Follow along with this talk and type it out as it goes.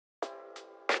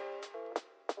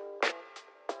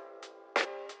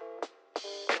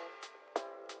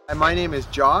Hi, my name is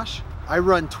Josh. I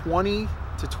run 20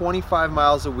 to 25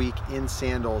 miles a week in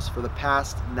sandals for the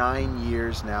past 9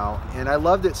 years now, and I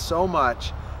loved it so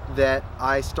much that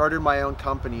I started my own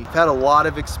company. I've had a lot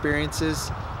of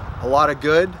experiences, a lot of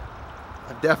good.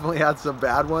 I've definitely had some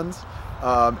bad ones,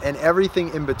 and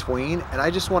everything in between, and I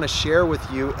just want to share with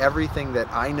you everything that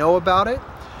I know about it,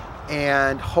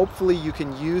 and hopefully you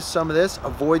can use some of this,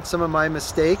 avoid some of my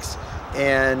mistakes,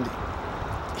 and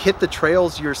hit the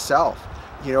trails yourself.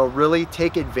 You know, really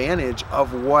take advantage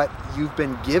of what you've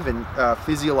been given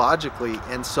physiologically.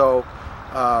 And so,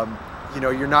 you know,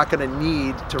 you're not going to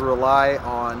need to rely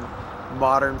on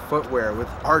modern footwear with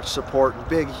arch support and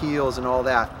big heels and all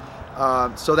that.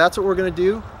 So that's what we're going to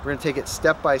do. We're going to take it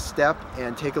step by step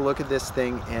and take a look at this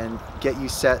thing and get you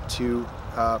set to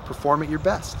perform at your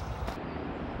best.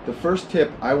 The first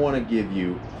tip I want to give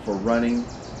you for running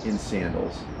in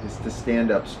sandals is to stand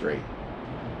up straight.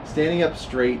 Standing up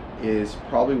straight is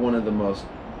probably one of the most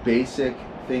basic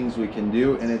things we can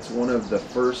do, and it's one of the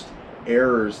first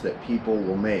errors that people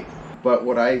will make. But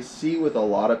what I see with a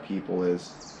lot of people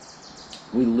is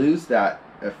we lose that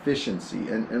efficiency,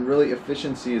 and really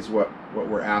efficiency is what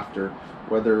we're after,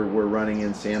 whether we're running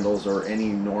in sandals or any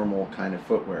normal kind of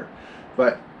footwear.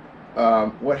 But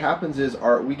what happens is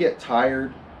we get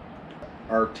tired,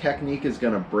 our technique is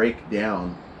going to break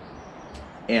down,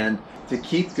 and to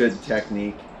keep good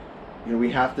technique, you know,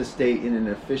 we have to stay in an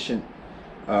efficient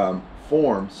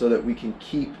form so that we can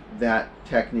keep that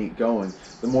technique going.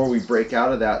 The more we break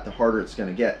out of that, the harder it's going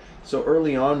to get. So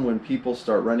early on when people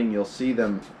start running, you'll see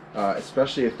them,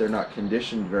 especially if they're not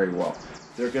conditioned very well,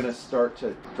 they're going to start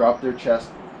to drop their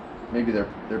chest, maybe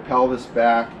their pelvis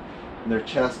back and their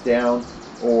chest down,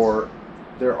 or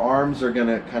their arms are going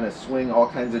to kind of swing all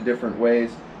kinds of different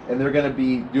ways, and they're going to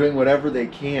be doing whatever they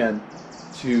can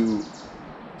to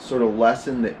sort of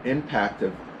lessen the impact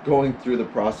of going through the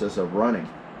process of running.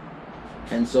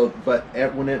 And so, but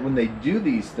when they do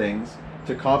these things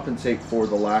to compensate for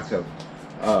the lack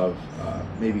of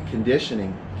maybe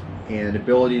conditioning and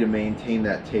ability to maintain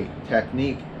that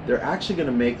technique, they're actually going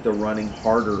to make the running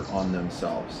harder on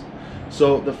themselves.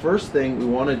 So the first thing we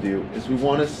want to do is we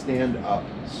want to stand up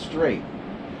straight.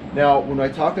 Now, when I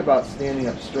talk about standing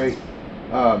up straight,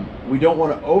 we don't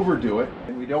want to overdo it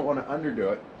and we don't want to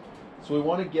underdo it. So we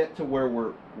want to get to where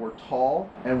we're tall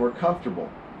and we're comfortable.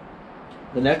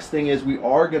 The next thing is we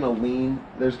are going to lean.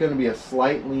 There's going to be a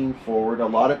slight lean forward. A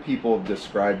lot of people have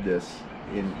described this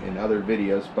in other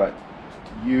videos, but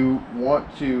you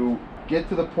want to get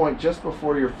to the point just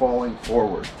before you're falling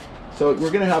forward. So we're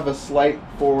going to have a slight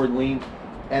forward lean.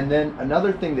 And then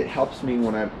another thing that helps me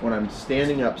when I'm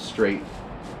standing up straight,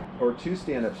 or to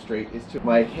stand up straight, is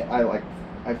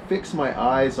I fix my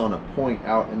eyes on a point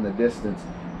out in the distance,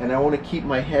 and I want to keep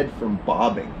my head from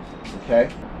bobbing.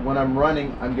 Okay? When I'm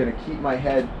running, I'm going to keep my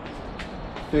head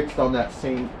fixed on that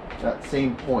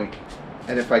same point,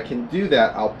 and if I can do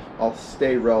that, I'll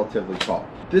stay relatively tall.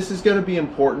 This is going to be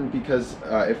important because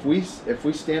if we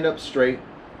stand up straight,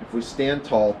 if we stand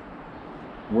tall,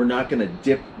 we're not going to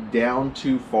dip down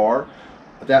too far.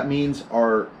 That means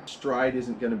our stride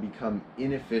isn't going to become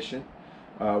inefficient.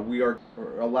 We are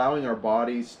allowing our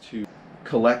bodies to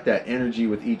collect that energy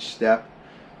with each step,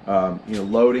 you know,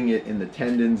 loading it in the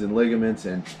tendons and ligaments,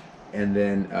 and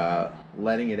then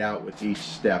letting it out with each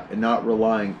step, and not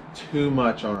relying too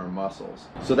much on our muscles.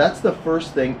 So that's the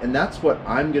first thing, and that's what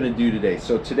I'm going to do today.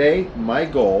 So today my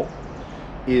goal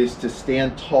is to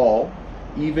stand tall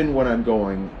even when I'm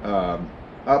going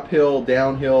uphill,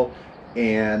 downhill,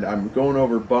 and I'm going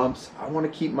over bumps. I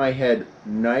want to keep my head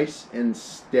nice and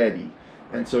steady.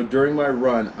 And so during my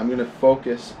run, I'm going to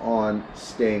focus on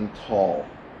staying tall.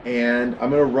 And I'm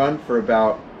going to run for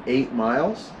about 8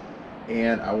 miles.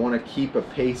 And I want to keep a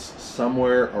pace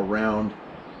somewhere around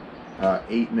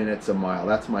 8 minutes a mile.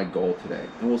 That's my goal today.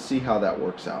 And we'll see how that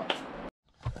works out.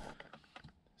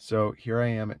 So here I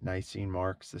am at Nicene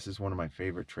Marks. This is one of my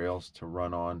favorite trails to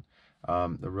run on.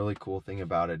 The really cool thing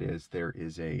about it is there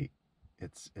is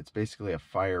it's basically a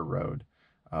fire road.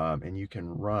 And you can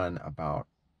run about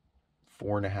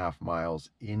 4.5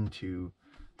 miles into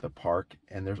the park,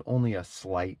 and there's only a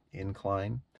slight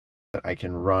incline that I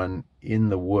can run in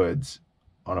the woods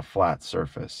on a flat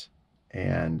surface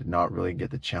and not really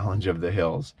get the challenge of the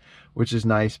hills, which is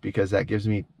nice because that gives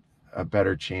me a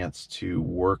better chance to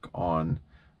work on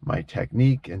my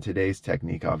technique. And today's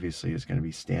technique obviously is going to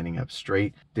be standing up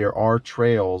straight. There are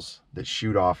trails that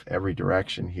shoot off every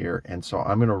direction here, and so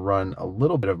I'm going to run a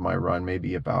little bit of my run,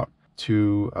 maybe about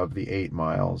 2 of the 8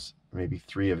 miles, maybe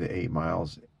 3 of the 8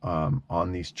 miles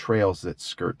on these trails that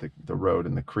skirt the road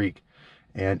and the creek.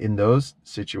 And in those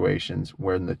situations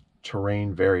when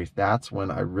terrain varies, that's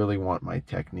when I really want my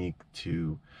technique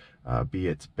to be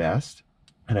its best.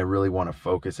 And I really want to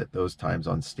focus at those times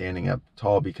on standing up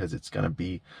tall, because it's going to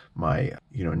be my,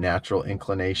 natural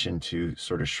inclination to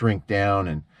sort of shrink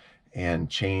down and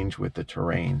change with the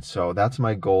terrain. So that's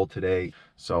my goal today.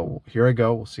 So here I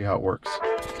go. We'll see how it works.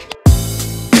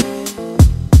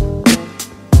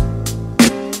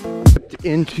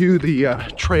 Into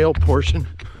the trail portion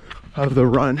of the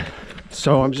run.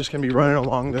 So I'm just going to be running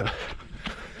along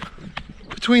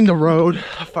between the road,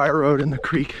 the fire road, and the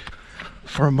creek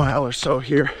for a mile or so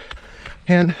here.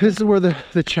 And this is where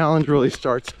the challenge really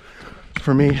starts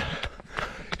for me,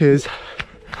 is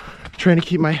trying to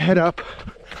keep my head up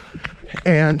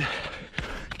and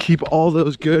keep all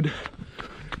those good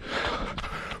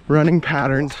running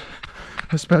patterns,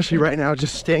 especially right now,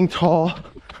 just staying tall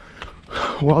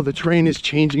while the terrain is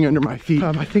changing under my feet.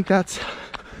 I think that's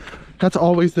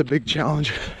always the big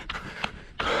challenge,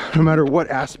 no matter what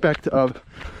aspect of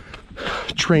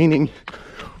training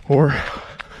or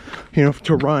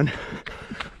to run,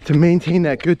 to maintain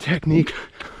that good technique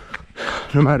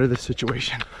no matter the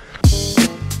situation.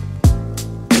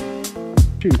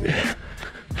 Shoot,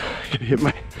 gotta hit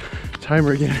my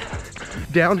timer again.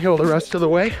 Downhill the rest of the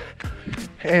way,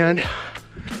 and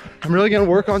I'm really gonna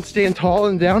work on staying tall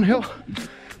and downhill,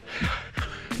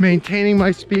 maintaining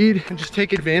my speed, and just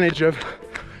take advantage of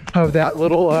that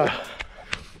little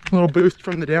boost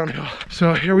from the downhill.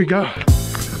 So here we go.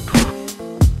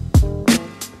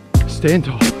 Staying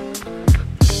tall,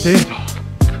 staying tall.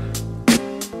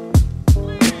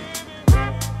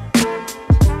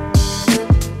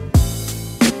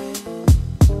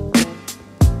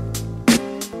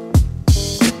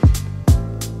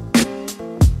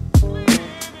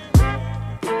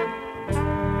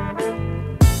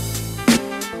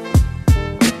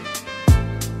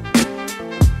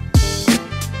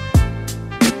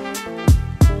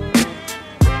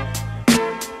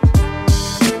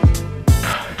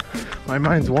 My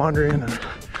mind's wandering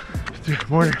through the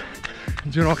morning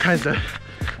and doing all kinds of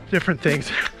different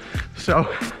things. So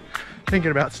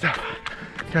thinking about stuff.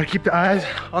 Gotta keep the eyes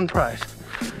on the prize.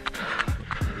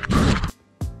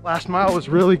 Last mile was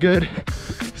really good.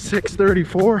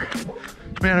 6:34.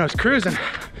 Man, I was cruising.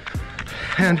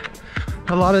 And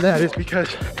a lot of that is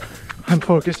because I'm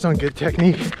focused on good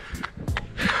technique.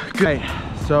 Good.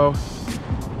 So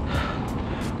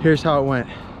here's how it went.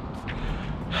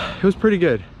 It was pretty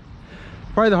good.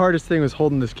 Probably the hardest thing was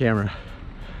holding this camera.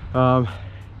 It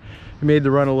made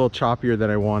the run a little choppier than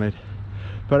I wanted.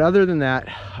 But other than that,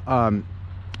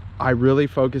 I really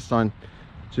focused on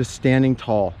just standing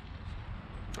tall.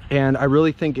 And I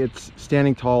really think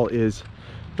standing tall is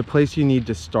the place you need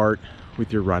to start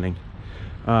with your running,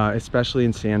 especially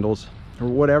in sandals or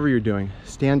whatever you're doing.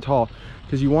 Stand tall,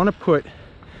 because you want to put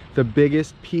the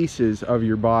biggest pieces of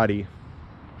your body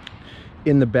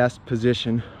in the best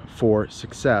position for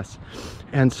success.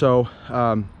 And so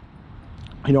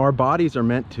our bodies are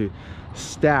meant to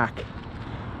stack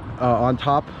on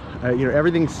top,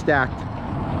 everything's stacked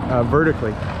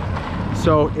vertically.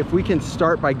 So if we can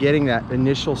start by getting that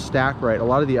initial stack right, a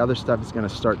lot of the other stuff is going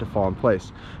to start to fall in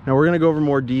place. Now we're going to go over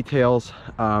more details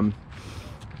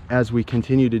as we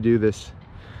continue to do this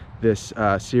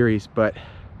series, but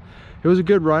it was a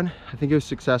good run. I think it was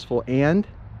successful, and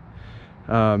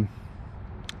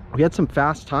we had some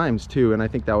fast times too, and I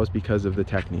think that was because of the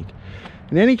technique.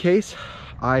 In any case,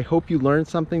 I hope you learned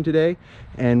something today,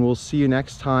 and we'll see you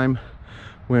next time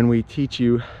when we teach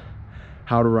you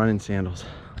how to run in sandals.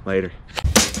 Later.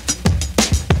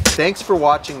 Thanks for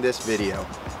watching this video.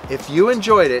 If you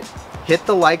enjoyed it, hit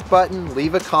the like button,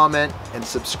 leave a comment, and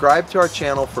subscribe to our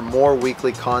channel for more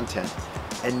weekly content.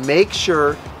 And make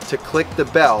sure to click the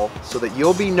bell so that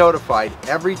you'll be notified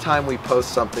every time we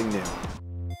post something new.